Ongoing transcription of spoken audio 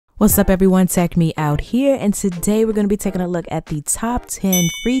What's up everyone, Tech Me out here, and today we're going to be taking a look at the top 10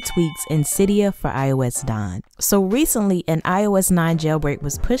 free tweaks in Cydia for iOS 9. So recently an iOS 9 jailbreak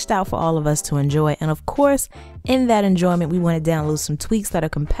was pushed out for all of us to enjoy, and of course in that enjoyment we want to download some tweaks that are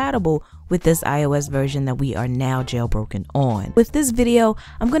compatible with this iOS version that we are now jailbroken on. With this video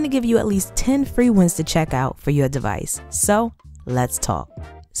I'm going to give you at least 10 free ones to check out for your device, so let's talk.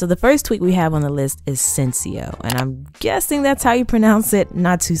 So the first tweak we have on the list is Censio, and I'm guessing that's how you pronounce it,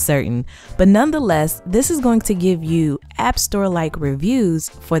 not too certain. But nonetheless, this is going to give you App Store-like reviews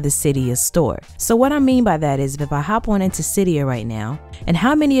for the Cydia store. So what I mean by that is if I hop on into Cydia right now, and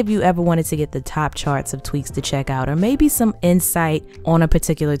how many of you ever wanted to get the top charts of tweaks to check out, or maybe some insight on a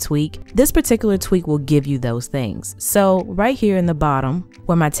particular tweak, this particular tweak will give you those things. So right here in the bottom,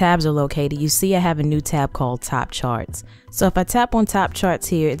 where my tabs are located, you see I have a new tab called Top Charts. So if I tap on Top Charts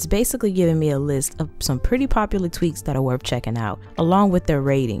here, it's basically giving me a list of some pretty popular tweaks that are worth checking out, along with their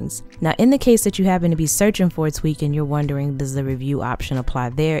ratings. Now, in the case that you happen to be searching for a tweak and you're wondering, does the review option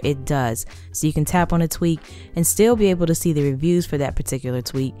apply there? It does. So you can tap on a tweak and still be able to see the reviews for that particular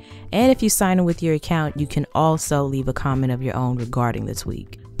tweak. And if you sign in with your account, you can also leave a comment of your own regarding the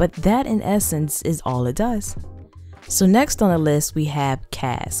tweak. But that, in essence, is all it does. So next on the list, we have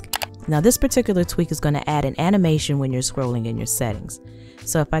Cask. Now this particular tweak is going to add an animation when you're scrolling in your settings.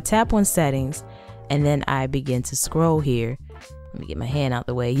 So if I tap on settings and then I begin to scroll here, let me get my hand out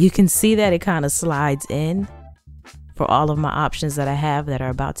the way, you can see that it kind of slides in for all of my options that I have that are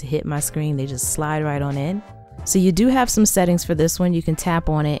about to hit my screen. They just slide right on in. So you do have some settings for this one. You can tap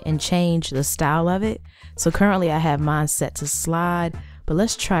on it and change the style of it. So currently I have mine set to slide, but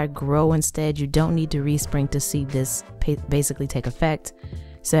let's try grow instead. You don't need to respring to see this basically take effect.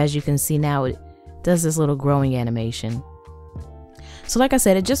 So as you can see now, it does this little growing animation. So like I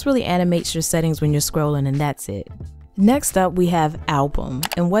said, it just really animates your settings when you're scrolling, and that's it. Next up, we have Almpoum,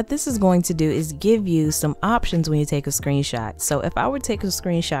 and what this is going to do is give you some options when you take a screenshot. So if I were to take a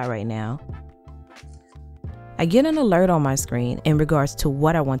screenshot right now, I get an alert on my screen in regards to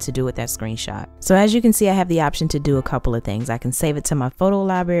what I want to do with that screenshot. So as you can see, I have the option to do a couple of things. I can save it to my photo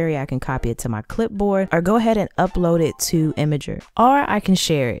library, I can copy it to my clipboard, or go ahead and upload it to Imager, or I can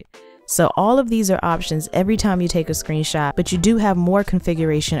share it. So all of these are options every time you take a screenshot, but you do have more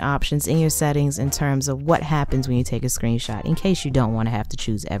configuration options in your settings in terms of what happens when you take a screenshot, in case you don't want to have to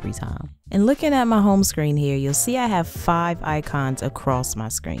choose every time. And looking at my home screen here, you'll see I have 5 icons across my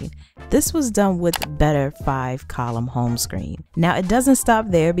screen. This was done with BetterFiveColumnHomescreen. Now it doesn't stop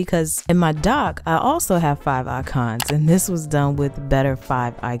there, because in my dock I also have 5 icons, and this was done with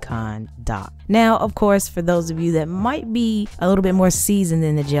BetterFiveIconDock. Now, of course, for those of you that might be a little bit more seasoned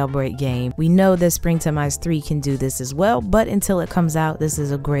in the jailbreak game, we know that Springtimize 3 can do this as well, but until it comes out, this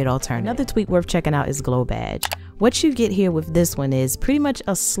is a great alternative. Another tweak worth checking out is GlowBadge. What you get here with this one is pretty much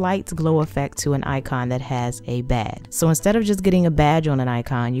a slight glow effect to an icon that has a badge. So instead of just getting a badge on an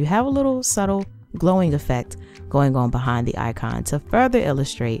icon, you have a little subtle glowing effect going on behind the icon to further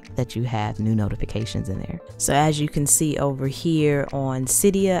illustrate that you have new notifications in there. So as you can see over here on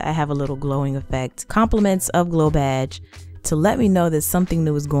Cydia, I have a little glowing effect, compliments of GlowBadge, to let me know that something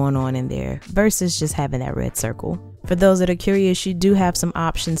new is going on in there versus just having that red circle. For those that are curious, you do have some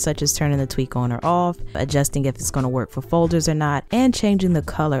options such as turning the tweak on or off, adjusting if it's going to work for folders or not, and changing the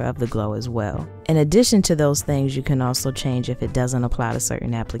color of the glow as well. In addition to those things, you can also change if it doesn't apply to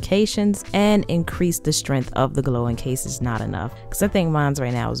certain applications and increase the strength of the glow in case it's not enough, because I think mine's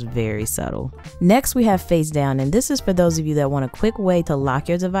right now is very subtle. Next, we have FaceDown, and this is for those of you that want a quick way to lock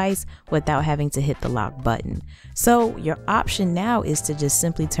your device without having to hit the lock button. So your option now is to just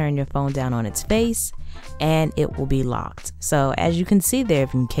simply turn your phone down on its face and it will be locked. So as you can see there,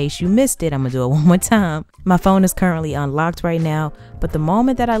 in case you missed it, I'm gonna do it one more time. My phone is currently unlocked right now, but the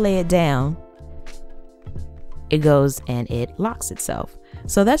moment that I lay it down, it goes and it locks itself.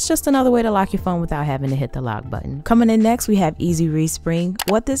 So that's just another way to lock your phone without having to hit the lock button. Coming in next, we have Easyrespring.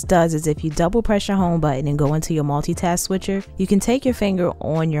 What this does is if you double press your home button and go into your multitask switcher, you can take your finger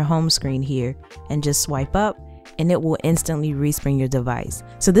on your home screen here and just swipe up, and it will instantly respring your device.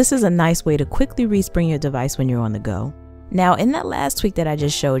 So this is a nice way to quickly respring your device when you're on the go. Now in that last tweak that I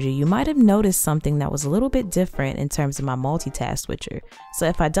just showed you, you might have noticed something that was a little bit different in terms of my multitask switcher. So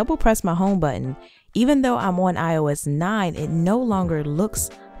if I double press my home button, even though I'm on iOS 9, it no longer looks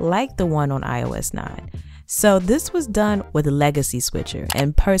like the one on iOS 9. So this was done with LegacySwitcher,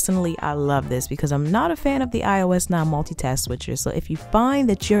 and personally I love this because I'm not a fan of the iOS 9 multitask switcher. So if you find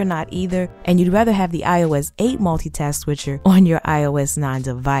that you're not either and you'd rather have the iOS 8 multitask switcher on your iOS 9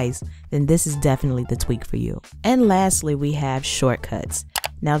 device, then this is definitely the tweak for you. And lastly, we have shortcuts.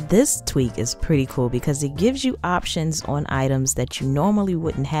 Now this tweak is pretty cool because it gives you options on items that you normally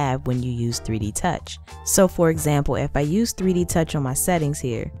wouldn't have when you use 3D Touch. So for example, if I use 3D Touch on my settings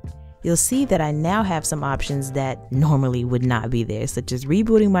here, you'll see that I now have some options that normally would not be there, such as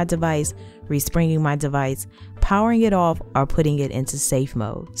rebooting my device, respringing my device, powering it off, or putting it into safe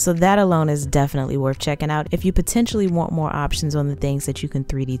mode. So that alone is definitely worth checking out if you potentially want more options on the things that you can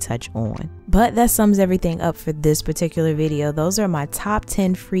 3D touch on. But that sums everything up for this particular video. Those are my top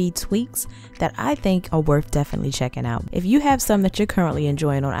 10 free tweaks that I think are worth definitely checking out. If you have some that you're currently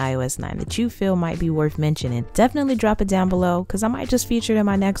enjoying on iOS 9 that you feel might be worth mentioning, definitely drop it down below because I might just feature it in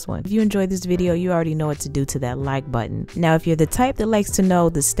my next one. If you enjoyed this video, you already know what to do to that like button. Now, if you're the type that likes to know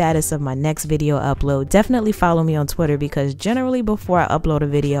the status of my next video upload, definitely follow me on Twitter because generally before I upload a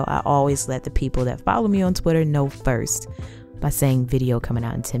video, I always let the people that follow me on Twitter know first by saying video coming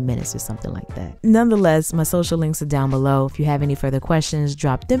out in 10 minutes or something like that. Nonetheless, my social links are down below. If you have any further questions,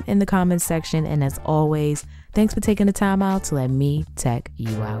 drop them in the comments section. And as always, thanks for taking the time out to let me tech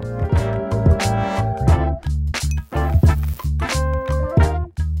you out.